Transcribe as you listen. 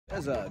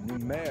There's a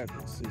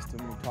numerical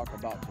system we talk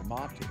about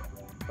Gematria,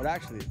 but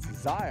actually it's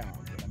Zion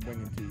that I'm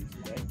bringing to you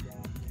today.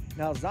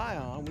 Now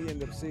Zion, we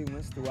end up seeing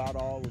this throughout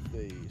all of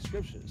the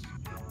scriptures.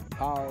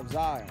 Power of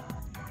Zion.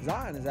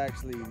 Zion is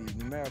actually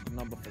the numerical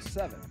number for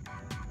 7.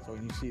 So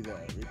when you see the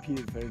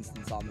repeated, for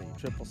instance, on the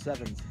triple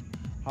sevens,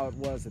 how it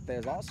was that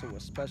there's also a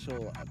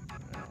special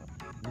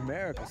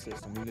numerical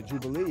system in the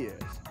Jubilee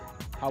years,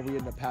 how we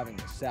end up having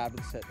the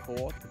Sabbath set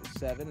forth for the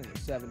 7 and the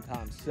 7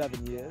 times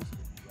 7 years,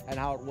 and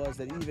how it was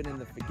that even in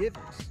the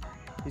forgiveness,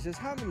 he says,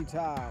 how many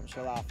times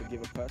shall I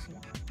forgive a person?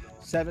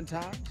 7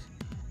 times?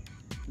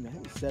 No,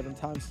 7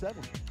 times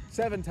 7.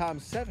 7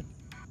 times 7.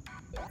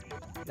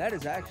 That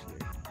is actually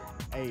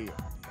a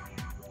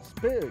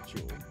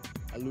spiritual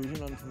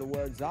allusion unto the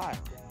word Zion.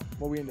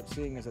 What we end up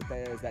seeing is that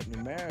there is that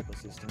numerical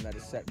system that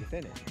is set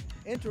within it.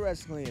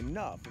 Interestingly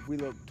enough, if we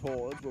look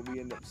towards what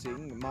we end up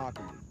seeing, the mark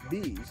of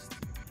the beast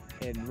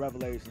in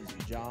Revelations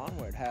of John,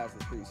 where it has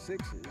the 3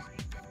 sixes,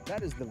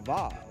 that is the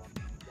Vav.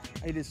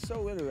 It is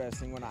so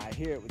interesting when I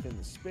hear it within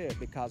the spirit,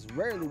 because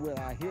rarely will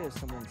I hear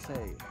someone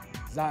say,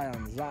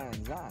 Zion,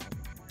 Zion, Zion.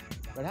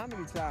 But how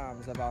many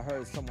times have I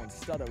heard someone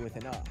stutter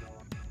within up,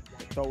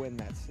 throw in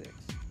that 6?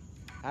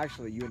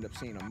 Actually, you end up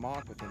seeing a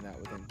mark within that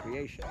within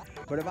creation.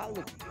 But if I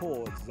look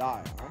towards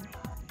Zion,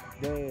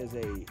 there's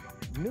a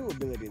new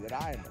ability that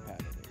I end up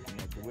having to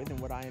connect with, and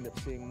what I end up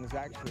seeing is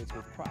actually it's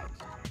with Christ.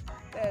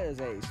 There's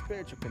a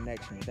spiritual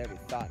connection with every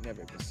thought and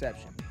every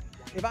perception.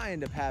 If I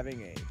end up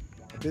having a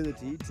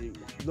ability to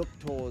look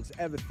towards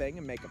everything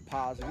and make a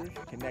positive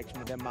connection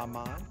within my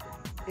mind,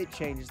 it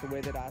changes the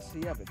way that I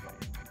see everything.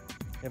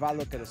 If I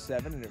look at a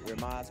 7 and it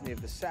reminds me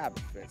of the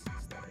Sabbath, for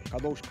instance,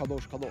 Kadosh,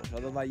 Kadosh, Kadosh,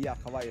 Adonai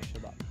Yahweh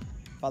Shabbat.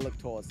 If I look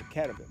towards the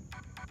cherubim,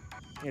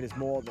 it is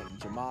more than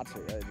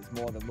gematria, it is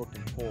more than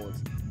looking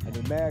towards a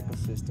numerical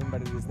system,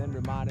 but it is then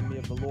reminding me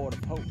of the Lord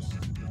of hosts.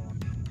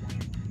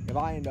 If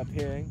I end up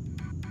hearing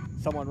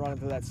someone running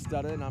through that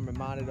stutter and I'm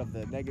reminded of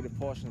the negative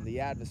portion of the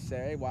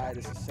adversary, why it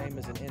is the same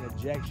as an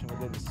interjection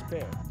within the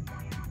spirit.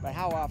 But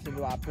how often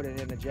do I put an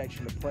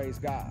interjection to praise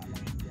God?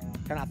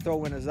 Can I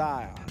throw in a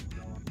Zion?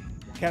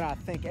 Can I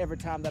think every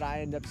time that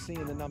I end up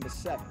seeing the number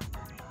 7,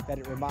 that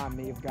it remind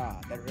me of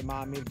God, that it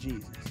remind me of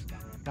Jesus?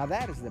 Now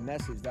that is the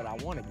message that I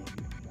want to give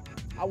you.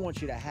 I want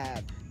you to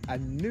have a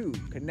new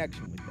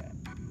connection with that.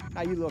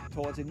 Now you look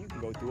towards it and you can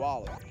go through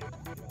all of it.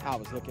 I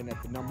was looking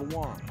at the number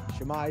 1.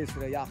 Shema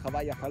Yisrael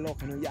Yahweh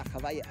Eloheinu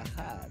Yahweh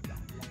Echad.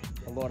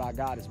 The Lord our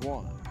God is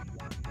one.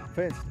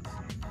 For instance,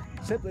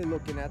 simply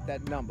looking at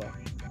that number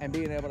and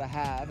being able to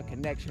have a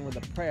connection with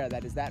a prayer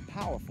that is that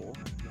powerful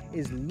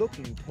is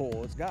looking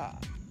towards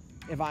God.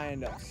 If I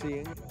end up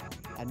seeing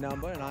a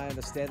number and I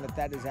understand that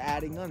that is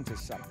adding unto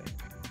something.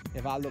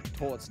 If I look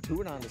towards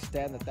 2 and I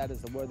understand that that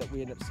is the word that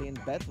we end up seeing,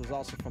 Beth was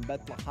also from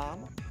Bethlehem,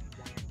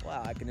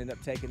 well, I can end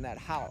up taking that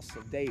house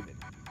of David.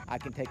 I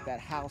can take that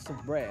house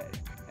of bread,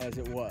 as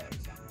it was,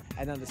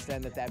 and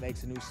understand that that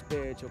makes a new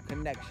spiritual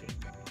connection.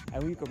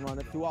 And we can run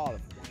it through all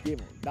of them.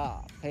 Gimel,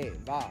 Dav, He,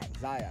 Vav,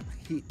 Zayin,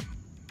 Hit,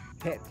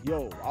 Tet,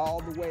 Yod,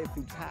 all the way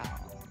through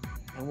Tau.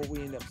 And what we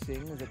end up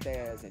seeing is that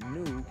there's a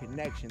new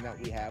connection that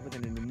we have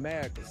within a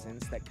numerical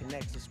sense that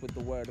connects us with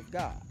the Word of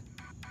God.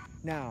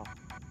 Now,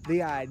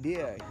 the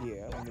idea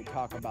here when we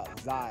talk about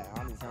Zion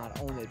is not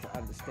only to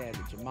understand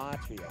the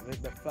gematria of it,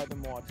 but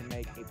furthermore to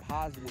make a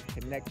positive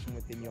connection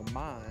within your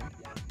mind,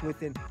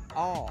 within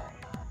all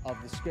of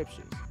the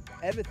scriptures.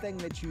 Everything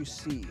that you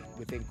see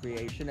within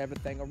creation,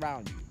 everything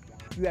around you,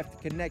 you have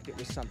to connect it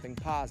with something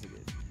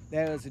positive.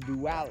 There is a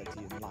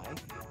duality in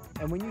life,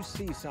 and when you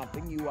see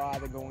something, you are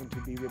either going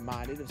to be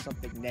reminded of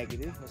something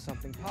negative or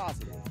something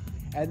positive.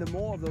 And the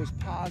more of those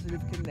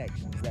positive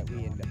connections that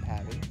we end up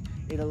having,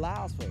 it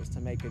allows for us to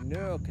make a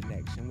neural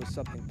connection with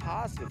something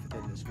positive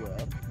within this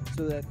world,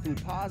 so that through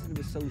positive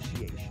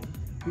association,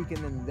 we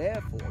can then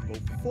therefore go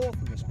forth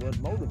in this world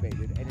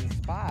motivated and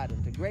inspired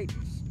into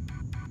greatness.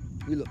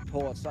 We look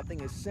towards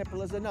something as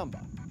simple as a number.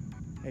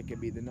 It could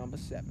be the number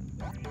 7.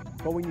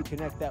 But when you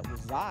connect that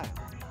with Zion,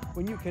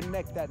 when you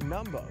connect that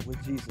number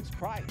with Jesus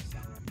Christ,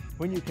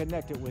 when you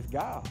connect it with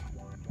God,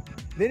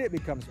 then it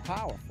becomes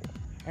powerful.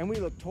 And we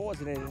look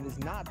towards it, and it is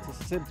not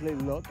to simply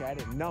look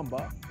at a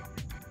number.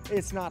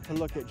 It's not to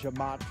look at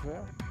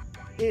gematria.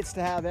 It's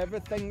to have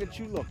everything that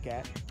you look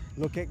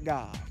at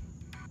God.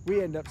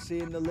 We end up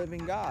seeing the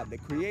living God, the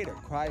Creator,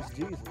 Christ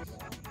Jesus,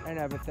 and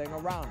everything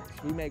around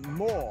us. We make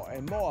more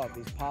and more of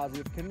these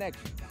positive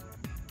connections,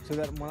 so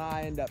that when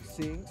I end up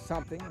seeing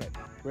something that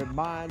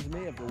reminds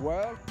me of the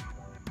world,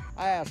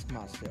 I ask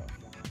myself,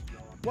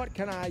 what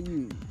can I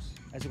use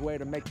as a way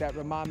to make that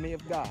remind me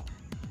of God?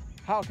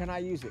 How can I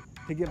use it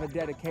to give a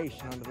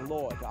dedication unto the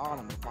Lord, to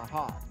honor him with my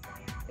heart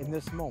in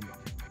this moment?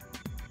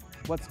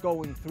 What's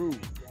going through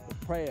the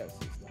prayer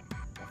system,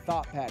 the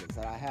thought patterns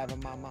that I have in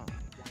my mind?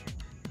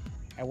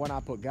 And when I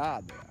put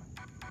God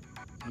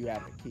there, you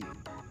have the key.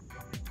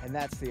 And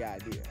that's the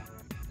idea.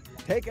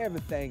 Take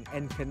everything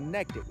and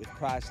connect it with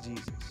Christ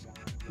Jesus.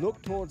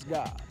 Look towards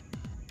God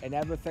in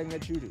everything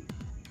that you do.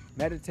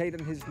 Meditate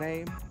on his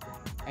name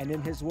and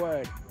in his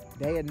word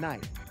day and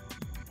night.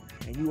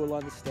 And you will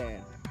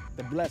understand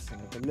the blessing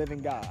of the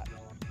living God,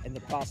 and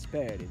the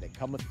prosperity that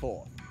cometh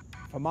forth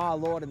from our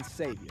Lord and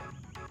Savior,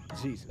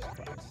 Jesus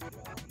Christ.